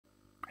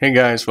Hey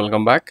guys,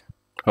 welcome back.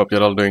 Hope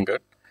you're all doing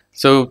good.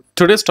 So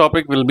today's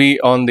topic will be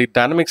on the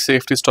dynamic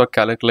safety stock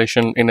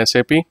calculation in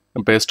SAP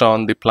based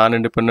on the plan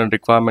independent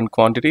requirement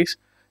quantities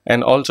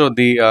and also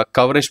the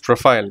coverage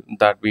profile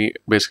that we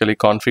basically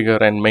configure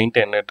and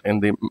maintain it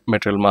in the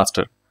material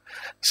master.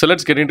 So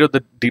let's get into the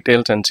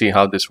details and see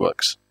how this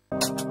works.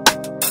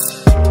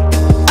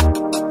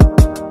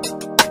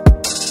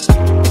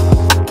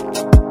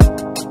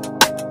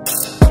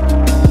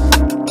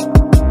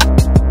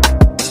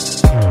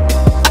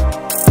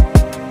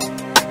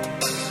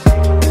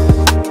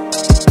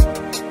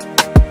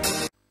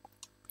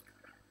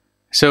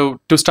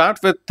 So to start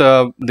with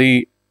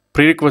the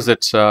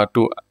prerequisites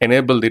to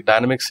enable the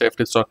dynamic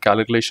safety stock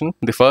calculation,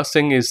 the first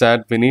thing is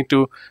that we need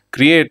to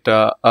create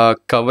a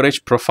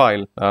coverage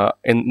profile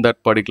in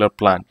that particular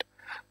plant.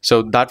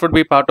 So that would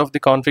be part of the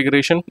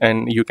configuration,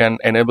 and you can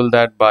enable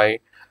that by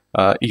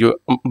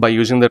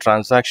using the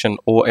transaction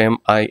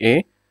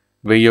OMIA,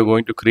 where you're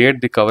going to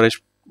create the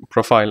coverage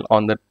profile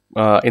on that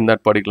in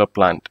that particular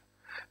plant.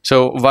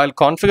 So while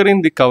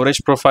configuring the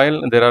coverage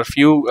profile, there are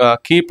few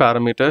key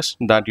parameters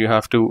that you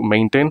have to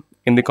maintain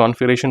in the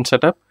configuration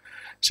setup.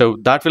 So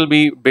that will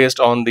be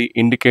based on the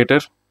indicator.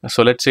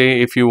 So let's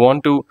say if you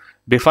want to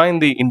define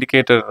the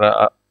indicator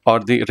or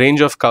the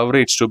range of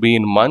coverage to be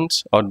in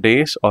months or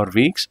days or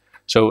weeks,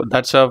 so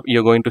that's how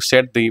you're going to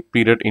set the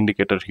period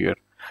indicator here.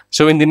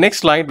 So in the next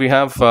slide, we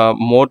have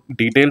more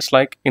details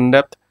like in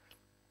depth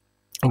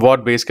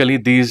what basically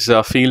these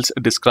fields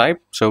describe.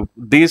 So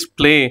these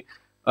play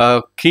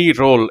a key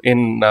role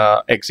in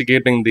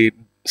executing the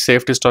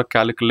safety stock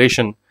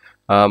calculation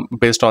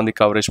based on the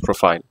coverage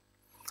profile.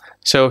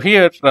 So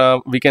here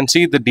we can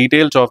see the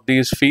details of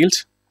these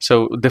fields.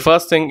 So the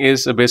first thing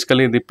is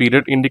basically the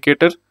period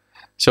indicator.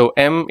 So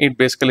M, it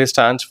basically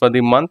stands for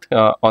the month.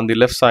 On the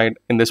left side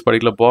in this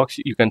particular box,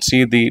 you can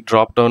see the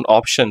drop down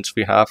options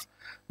we have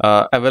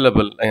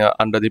available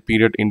under the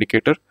period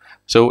indicator.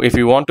 So if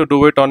you want to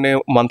do it on a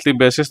monthly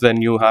basis,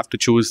 then you have to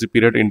choose the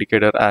period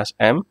indicator as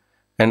M.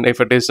 And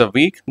if it is a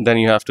week, then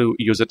you have to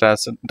use it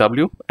as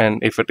W.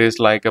 And if it is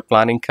like a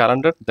planning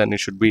calendar, then it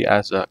should be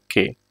as a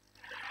K.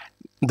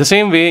 The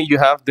same way, you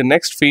have the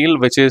next field,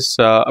 which is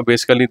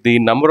basically the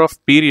number of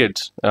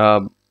periods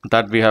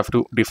that we have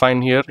to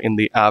define here in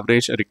the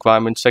average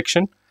requirement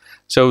section.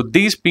 So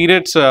these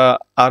periods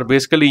are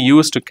basically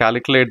used to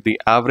calculate the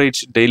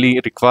average daily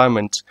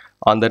requirements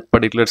on that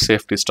particular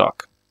safety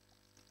stock.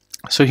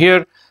 So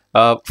here,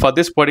 for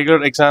this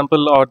particular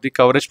example or the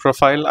coverage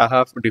profile, I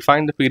have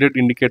defined the period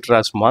indicator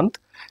as month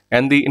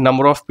and the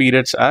number of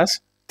periods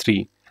as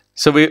 3.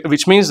 So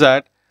which means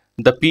that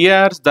the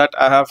PIRs that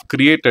I have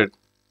created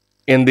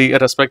in the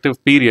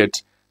respective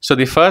periods, so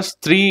the first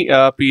 3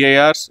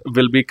 PIRs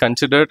will be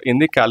considered in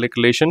the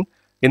calculation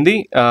in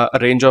the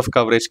range of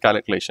coverage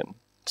calculation.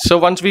 So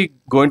once we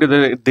go into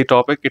the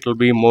topic, it will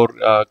be more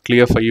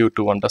clear for you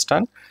to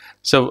understand.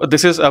 So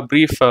this is a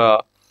brief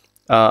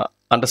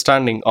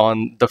understanding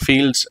on the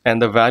fields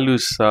and the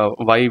values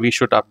why we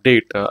should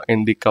update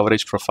in the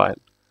coverage profile.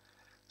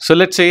 So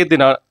let's say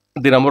the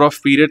number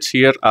of periods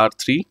here are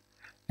 3,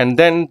 and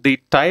then the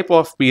type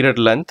of period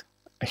length.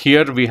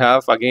 Here we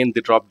have again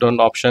the drop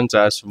down options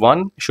as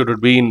 1, should it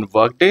be in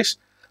work days,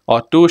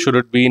 or 2, should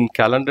it be in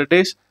calendar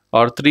days,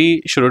 or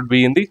 3, should it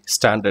be in the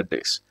standard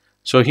days.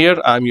 So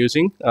here I'm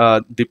using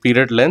the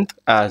period length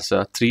as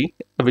 3,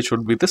 which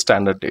would be the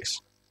standard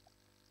days.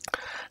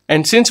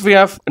 And since we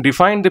have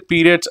defined the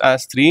periods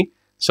as 3,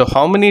 so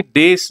how many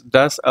days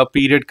does a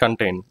period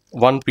contain?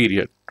 1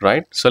 period,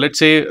 right? So let's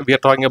say we are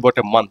talking about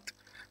a month.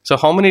 So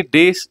how many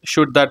days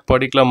should that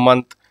particular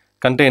month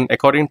contain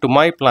according to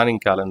my planning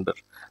calendar?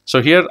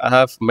 So here I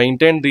have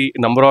maintained the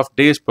number of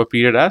days per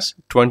period as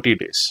 20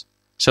 days.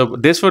 So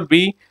this would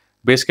be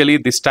basically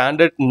the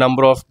standard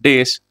number of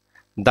days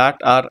that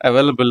are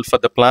available for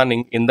the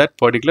planning in that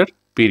particular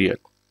period.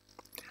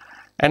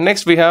 And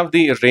next we have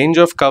the range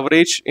of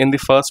coverage in the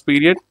first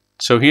period.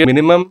 So here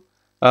minimum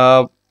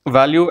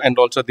value and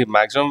also the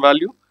maximum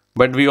value,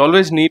 but we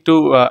always need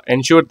to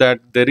ensure that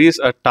there is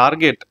a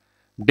target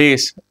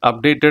days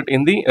updated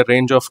in the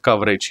range of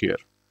coverage here.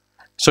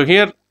 So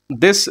here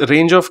this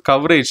range of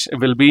coverage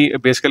will be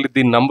basically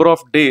the number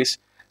of days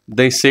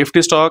the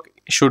safety stock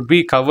should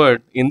be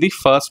covered in the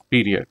first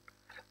period.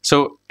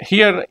 So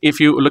here if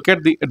you look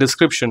at the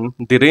description,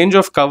 the range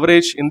of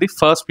coverage in the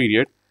first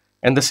period,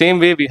 and the same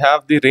way we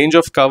have the range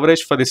of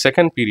coverage for the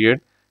second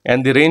period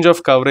and the range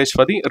of coverage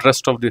for the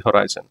rest of the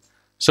horizon.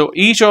 So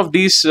each of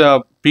these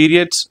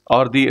periods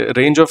or the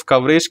range of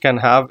coverage can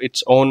have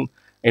its own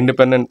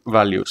independent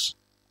values.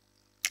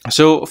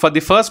 So for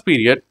the first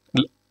period,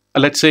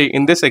 let's say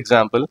in this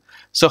example,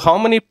 so how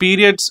many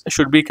periods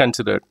should be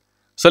considered?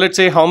 So let's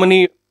say how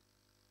many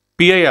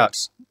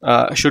PIRs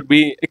should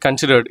be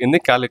considered in the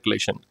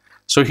calculation.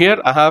 So here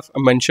I have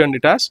mentioned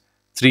it as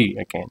 3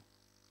 again.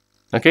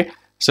 Okay.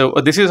 So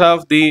this is how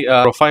the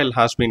profile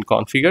has been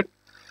configured.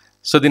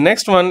 So the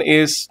next one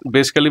is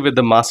basically with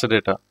the master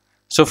data.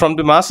 So from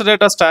the master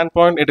data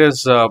standpoint, it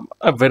is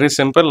very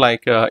simple.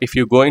 Like if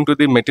you go into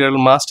the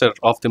material master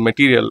of the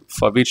material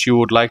for which you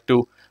would like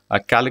to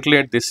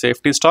calculate this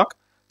safety stock.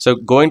 So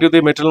going to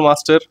the material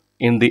master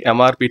in the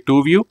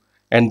MRP2 view,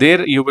 and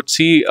there you would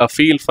see a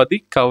field for the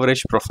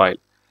coverage profile.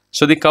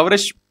 So the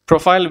coverage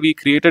profile we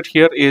created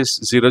here is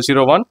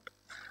 001,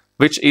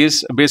 which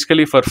is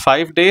basically for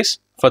 5 days,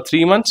 for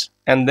 3 months,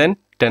 and then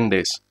 10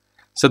 days.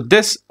 So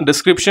this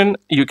description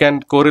you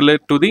can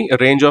correlate to the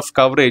range of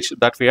coverage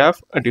that we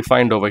have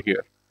defined over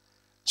here.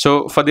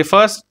 So for the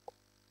first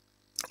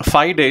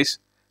 5 days,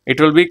 it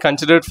will be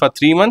considered for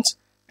 3 months,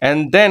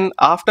 and then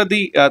after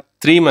the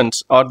 3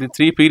 months or the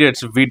 3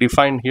 periods we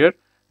defined here,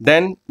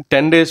 then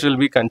 10 days will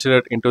be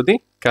considered into the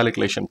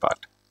calculation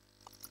part.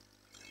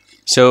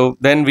 So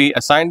then we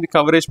assign the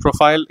coverage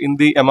profile in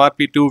the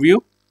MRP2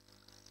 view.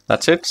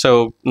 That's it.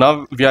 So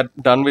now we are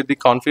done with the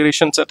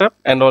configuration setup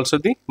and also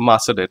the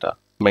master data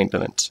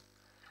maintenance.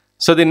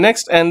 So the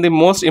next and the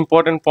most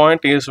important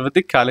point is with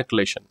the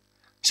calculation.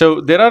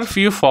 So there are a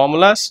few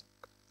formulas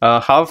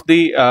how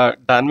the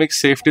dynamic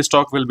safety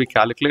stock will be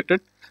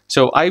calculated.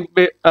 So I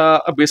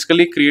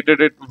basically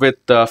created it with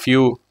a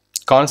few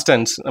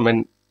constants,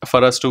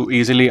 for us to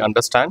easily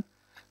understand.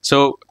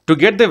 So to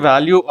get the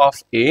value of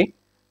A,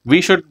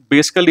 we should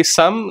basically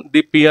sum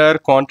the PIR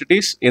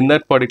quantities in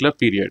that particular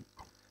period.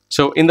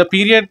 So in the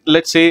period,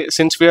 let's say,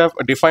 since we have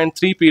defined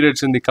 3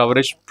 periods in the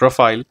coverage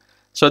profile,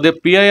 so the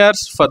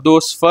PIRs for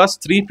those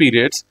first 3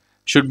 periods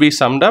should be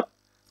summed up,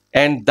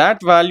 and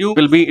that value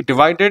will be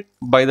divided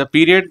by the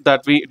period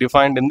that we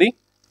defined in the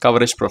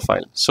coverage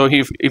profile. So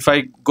if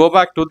I go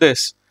back to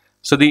this,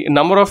 so the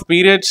number of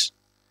periods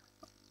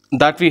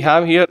that we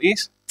have here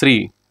is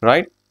 3,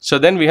 right? So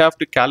then we have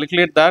to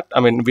calculate that,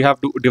 we have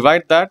to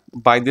divide that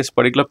by this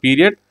particular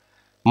period,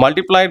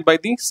 multiplied by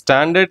the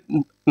standard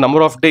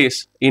number of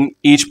days in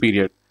each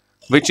period,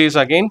 which is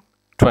again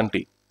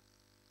 20,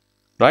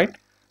 right?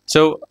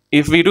 So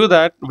if we do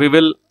that, we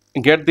will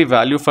get the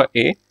value for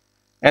A,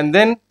 and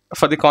then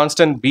for the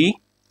constant B,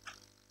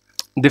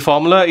 the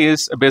formula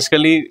is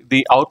basically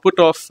the output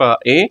of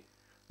A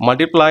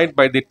multiplied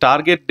by the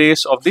target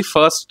days of the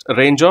first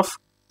range of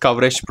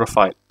coverage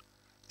profile.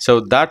 So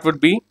that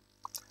would be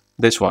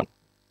this one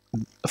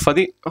for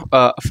the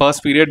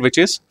first period, which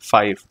is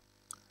 5.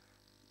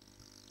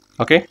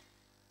 Okay,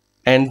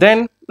 and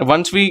then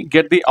once we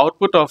get the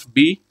output of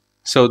B,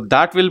 so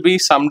that will be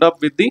summed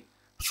up with the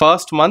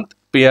first month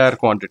PIR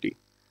quantity.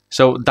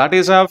 So that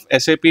is how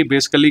SAP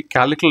basically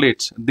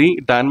calculates the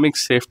dynamic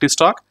safety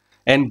stock,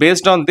 and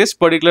based on this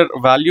particular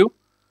value,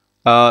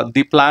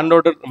 the planned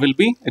order will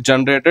be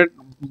generated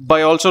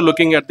by also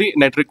looking at the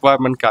net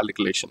requirement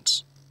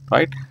calculations,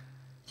 right?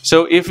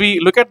 So if we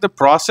look at the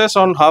process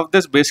on how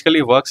this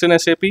basically works in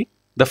SAP,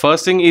 the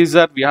first thing is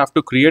that we have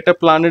to create a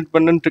plan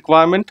independent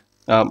requirement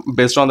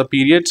based on the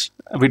periods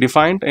we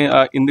defined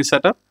in the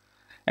setup,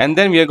 and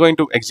then we are going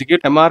to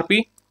execute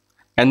MRP,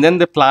 and then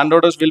the planned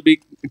orders will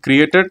be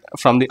created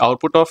from the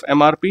output of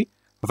MRP,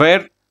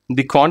 where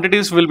the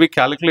quantities will be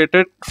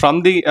calculated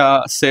from the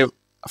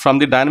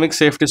dynamic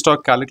safety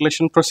stock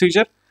calculation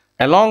procedure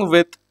along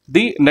with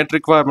the net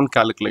requirement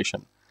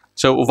calculation.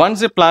 So once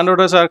the planned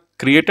orders are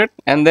created,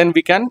 and then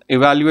we can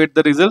evaluate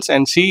the results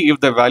and see if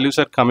the values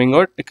are coming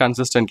out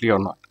consistently or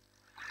not.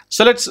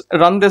 So let's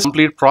run this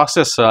complete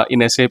process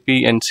in SAP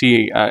and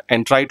see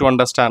and try to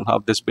understand how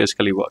this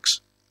basically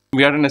works.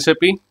 We are in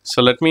SAP,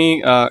 so let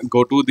me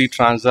go to the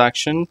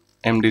transaction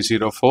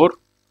MD04,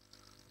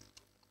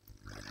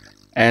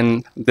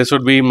 and this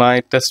would be my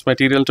test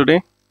material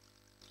today,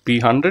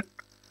 P100.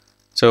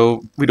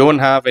 So we don't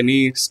have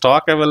any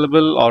stock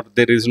available, or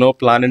there is no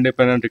plan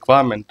independent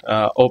requirement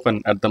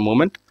open at the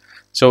moment.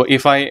 So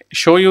if I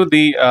show you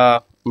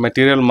the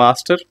material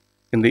master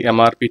in the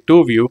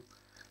MRP2 view,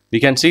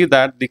 we can see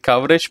that the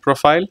coverage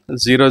profile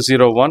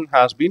 001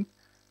 has been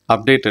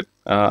updated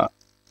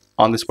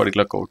on this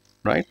particular code,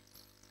 right?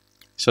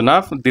 So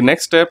now the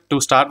next step to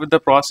start with the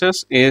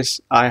process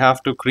is I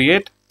have to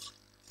create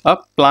a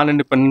plan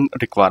independent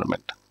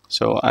requirement.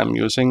 So I'm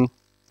using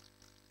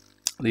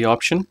the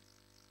option.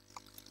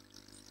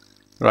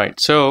 Right,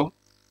 so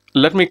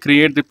let me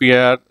create the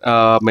PIR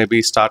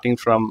maybe starting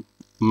from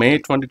May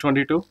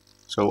 2022.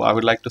 So I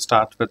would like to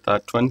start with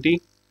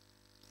 20,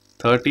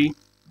 30,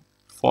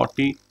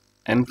 40,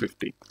 and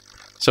 50.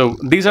 So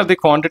these are the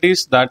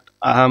quantities that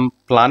I am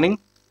planning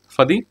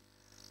for the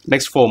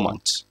next 4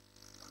 months.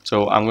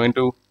 So I'm going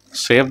to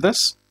save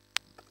this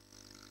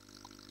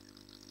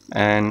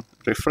and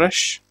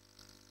refresh.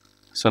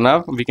 So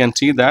now we can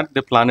see that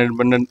the plan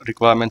independent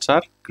requirements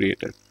are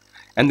created.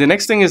 And the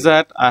next thing is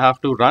that I have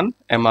to run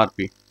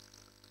MRP.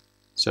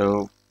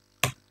 So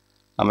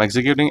I'm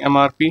executing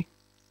MRP,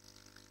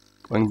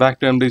 going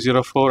back to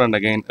MD04 and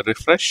again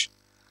refresh.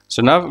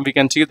 So now we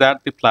can see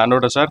that the plan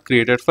orders are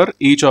created for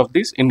each of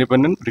these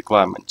independent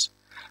requirements.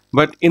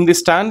 But in the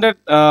standard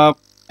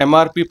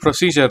MRP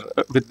procedure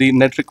with the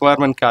net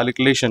requirement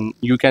calculation,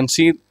 you can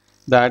see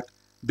that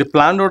the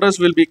plan orders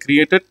will be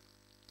created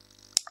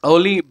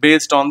only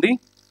based on the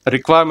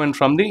requirement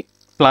from the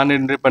plan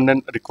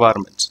independent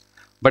requirements.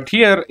 But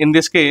here in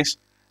this case,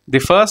 the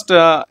first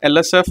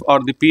LSF or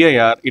the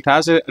PIR, it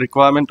has a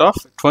requirement of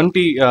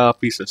 20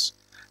 pieces.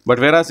 But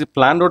whereas the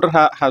planned order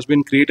has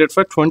been created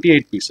for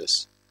 28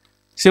 pieces.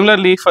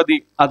 Similarly, for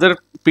the other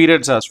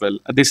periods as well,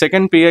 the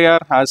second PIR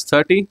has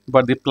 30,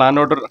 but the plan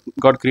order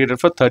got created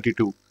for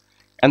 32,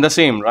 and the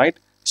same, right?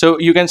 So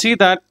you can see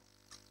that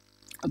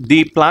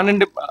the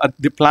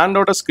planned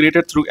orders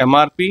created through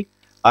MRP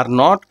are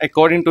not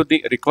according to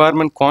the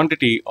requirement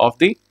quantity of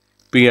the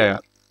PIR,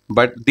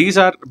 but these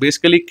are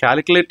basically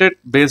calculated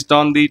based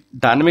on the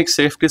dynamic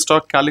safety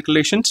stock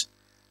calculations,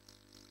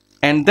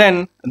 and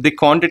then the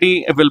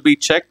quantity will be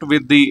checked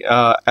with the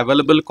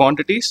available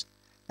quantities,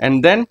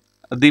 and then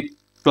the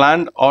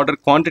planned order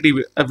quantity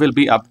will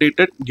be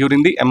updated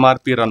during the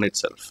MRP run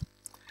itself.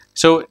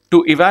 So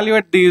to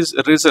evaluate these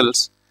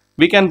results,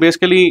 we can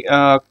basically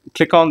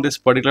click on this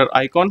particular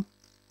icon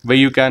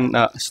where you can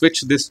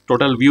switch this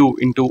total view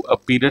into a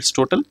periods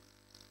total,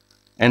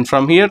 and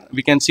from here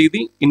we can see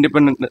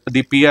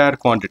the PIR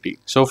quantity.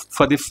 So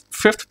for the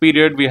fifth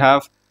period, we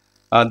have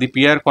the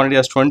PIR quantity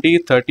as 20,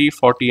 30,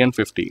 40 and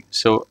 50.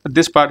 So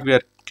this part we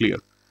are clear.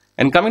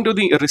 And coming to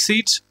the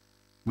receipts,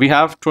 we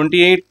have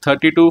 28,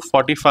 32,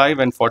 45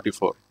 and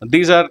 44.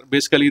 These are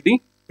basically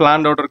the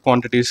planned order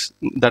quantities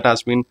that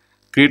has been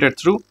created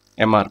through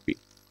MRP.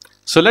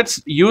 So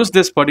let's use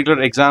this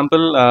particular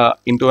example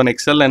into an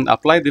Excel and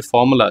apply the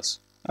formulas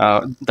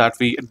that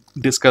we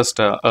discussed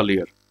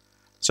earlier.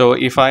 So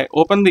if I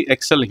open the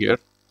Excel here,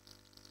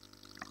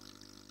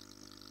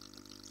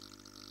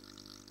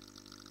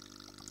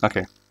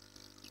 okay,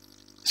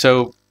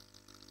 so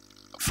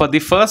for the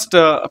first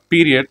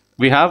period,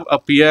 we have a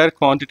PIR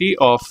quantity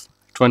of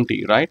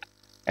 20, right?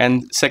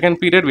 And second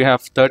period, we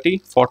have 30,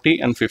 40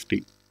 and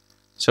 50.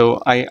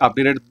 So I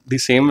updated the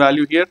same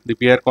value here. The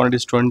PIR quantity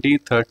is 20,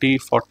 30,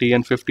 40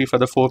 and 50 for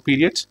the 4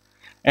 periods.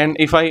 And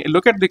if I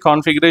look at the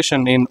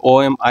configuration in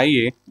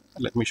OMIA,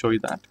 let me show you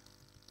that.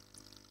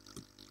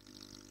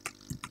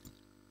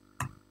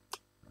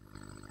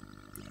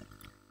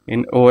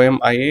 In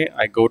OMIA,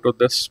 I go to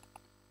this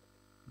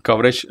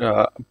coverage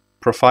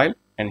profile,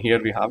 and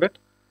here we have it.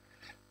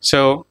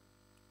 So,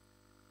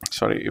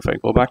 sorry, if I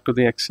go back to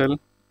the Excel.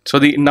 So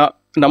the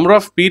number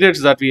of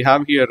periods that we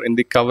have here in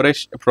the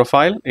coverage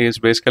profile is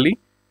basically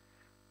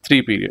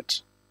 3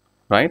 periods,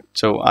 right?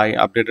 So I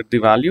updated the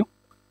value,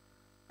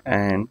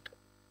 and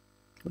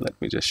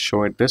let me just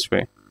show it this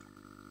way.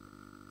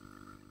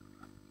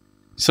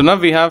 So now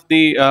we have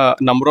the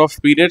number of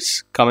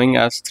periods coming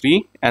as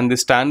 3, and the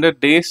standard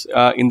days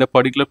in the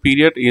particular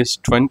period is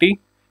 20,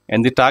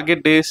 and the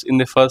target days in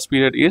the first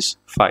period is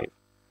 5.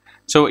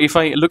 So if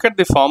I look at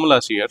the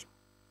formulas here,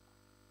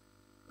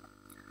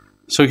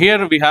 so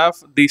here we have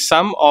the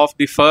sum of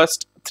the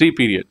first 3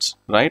 periods,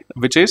 right,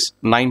 which is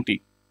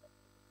 90.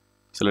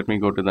 So let me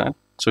go to that.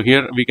 So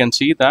here we can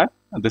see that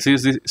this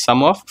is the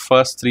sum of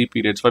first 3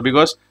 periods,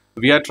 because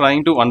we are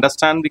trying to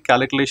understand the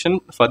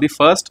calculation for the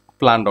first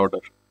planned order.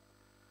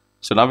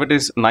 So now it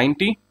is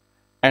 90,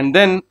 and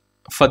then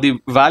for the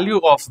value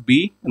of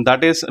B,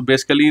 that is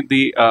basically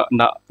the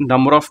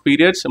number of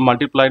periods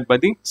multiplied by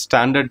the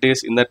standard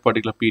days in that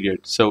particular period.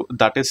 So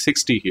that is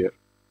 60 here,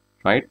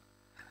 right?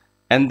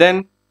 And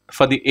then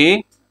for the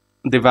A,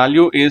 the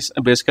value is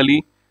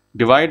basically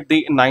divide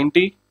the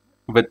 90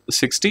 with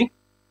 60.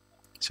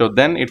 So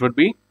then it would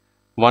be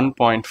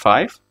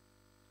 1.5,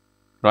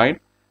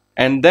 right?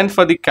 And then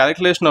for the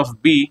calculation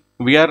of B,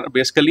 we are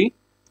basically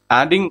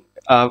adding,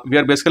 we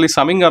are basically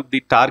summing up the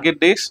target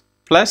days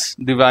plus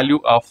the value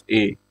of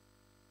A.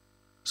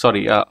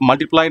 Sorry,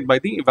 multiplied by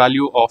the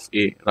value of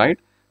A, right?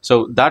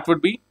 So that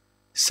would be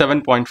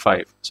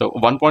 7.5. So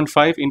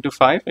 1.5 into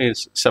 5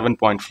 is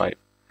 7.5.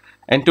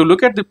 And to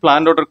look at the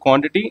planned order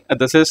quantity,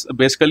 this is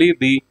basically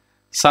the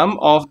sum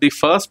of the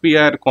first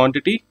PIR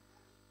quantity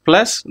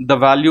plus the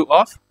value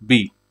of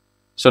B.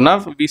 So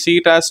now we see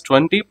it as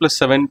 20 plus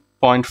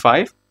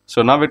 7.5.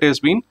 So now it has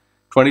been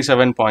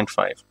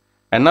 27.5.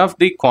 And now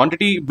the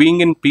quantity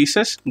being in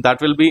pieces, that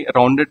will be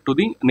rounded to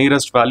the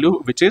nearest value,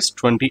 which is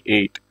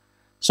 28.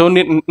 So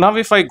now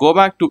if I go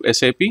back to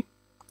SAP,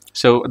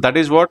 so that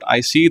is what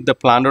I see the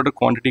planned order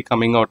quantity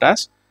coming out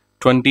as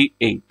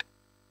 28.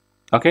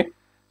 Okay.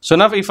 So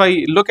now if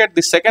I look at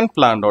the second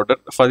planned order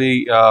for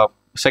the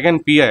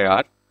second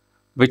PIR,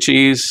 which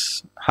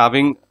is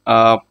having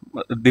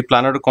the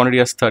planned order quantity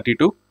as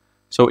 32.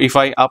 So if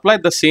I apply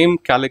the same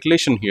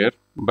calculation here,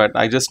 but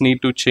I just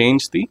need to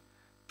change the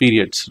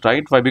periods,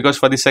 right? Why? Because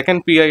for the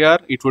second PIR,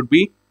 it would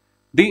be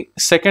the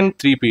second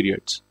 3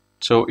 periods.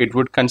 So it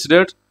would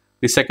consider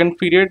the second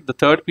period, the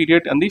third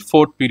period and the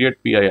fourth period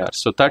PIR.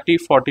 So 30,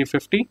 40,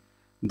 50,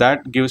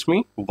 that gives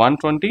me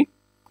 120,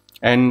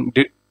 and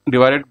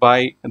divided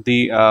by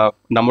the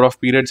number of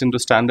periods into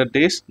standard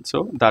days.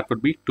 So that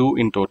would be 2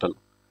 in total.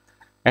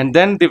 And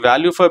then the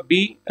value for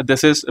B,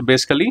 this is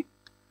basically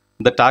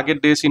the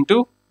target days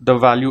into the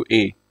value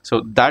A.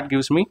 So that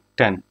gives me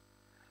 10.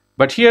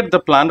 But here the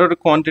planned order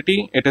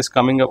quantity, it is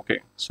coming up. Okay,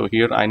 so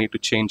here I need to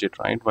change it,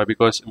 right? Why?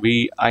 Because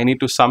I need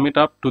to sum it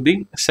up to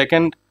the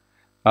second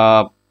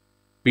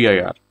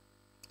PIR.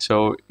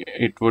 So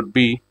it would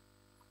be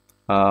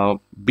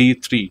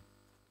B3,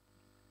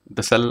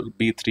 the cell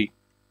B3.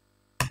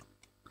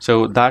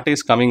 So that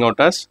is coming out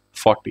as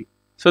 40.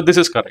 So this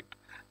is correct.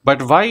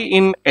 But why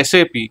in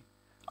SAP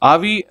are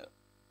we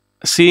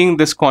seeing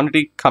this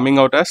quantity coming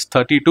out as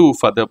 32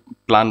 for the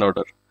planned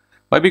order.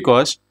 Why?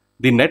 Because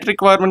the net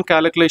requirement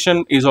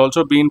calculation is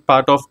also being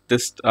part of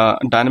this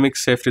dynamic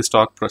safety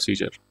stock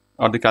procedure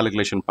or the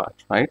calculation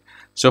part, right?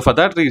 So for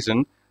that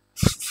reason,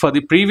 for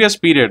the previous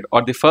period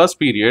or the first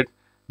period,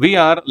 we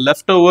are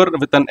left over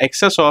with an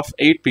excess of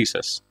 8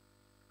 pieces,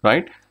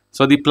 right?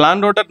 So the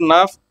planned order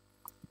now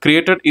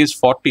created is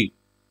 40.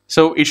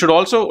 So it should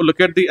also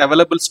look at the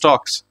available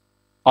stocks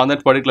on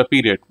that particular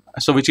period,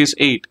 so which is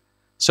 8.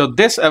 So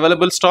this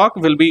available stock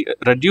will be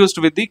reduced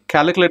with the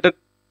calculated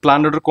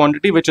planned order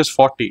quantity, which is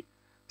 40.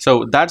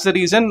 So that's the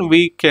reason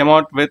we came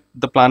out with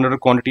the planned order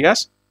quantity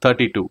as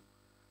 32.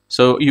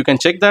 So you can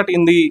check that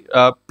in the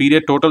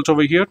period totals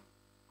over here.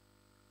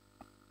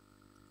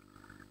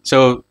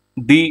 So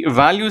the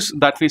values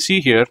that we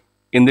see here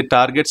in the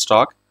target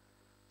stock,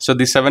 so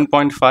the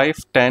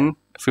 7.5, 10,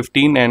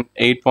 15 and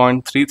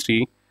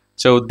 8.33,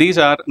 so these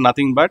are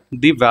nothing but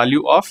the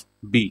value of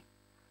B.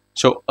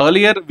 So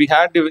earlier we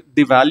had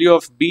the value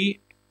of B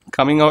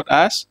coming out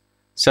as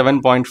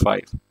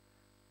 7.5.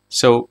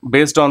 So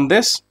based on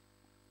this,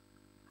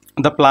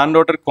 the planned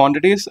order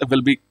quantities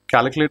will be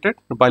calculated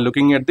by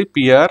looking at the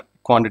PR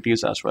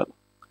quantities as well.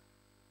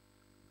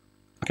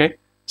 Okay,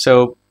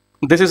 so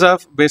this is how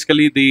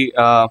basically the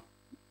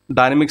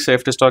dynamic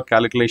safety stock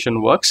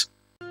calculation works.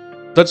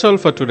 That's all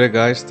for today,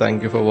 guys.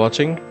 Thank you for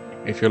watching.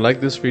 If you like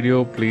this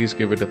video, please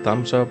give it a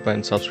thumbs up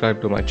and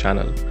subscribe to my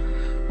channel.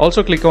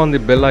 Also click on the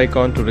bell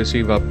icon to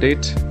receive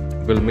updates.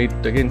 We'll meet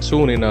again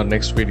soon in our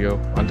next video.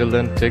 Until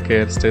then, take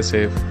care, stay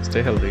safe,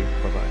 stay healthy.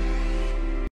 Bye-bye.